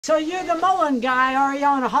So you're the mowing guy, are you,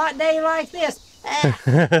 on a hot day like this?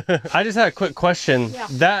 I just had a quick question. Yeah.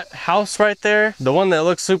 That house right there, the one that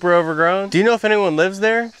looks super overgrown, do you know if anyone lives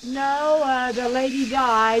there? No, the lady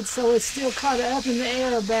died, so it's still kind of up in the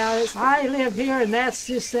air about it. I live here, and that's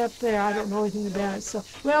just up there. I don't know anything about it. So,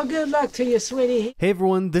 well, good luck to you, sweetie. Hey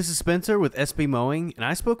everyone, this is Spencer with SB Mowing, and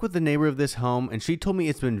I spoke with the neighbor of this home, and she told me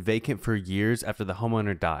it's been vacant for years after the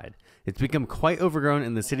homeowner died. It's become quite overgrown,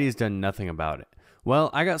 and the city has done nothing about it.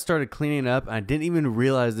 Well, I got started cleaning up, and I didn't even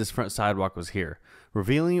realize this front sidewalk was here.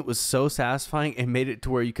 Revealing it was so satisfying and made it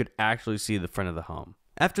to where you could actually see the front of the home.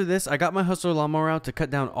 After this, I got my Hustler lawnmower out to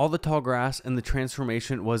cut down all the tall grass, and the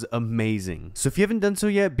transformation was amazing. So if you haven't done so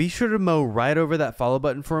yet, be sure to mow right over that follow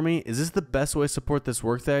button for me. Is this the best way to support this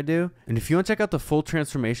work that I do? And if you want to check out the full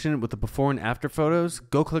transformation with the before and after photos,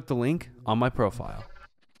 go click the link on my profile.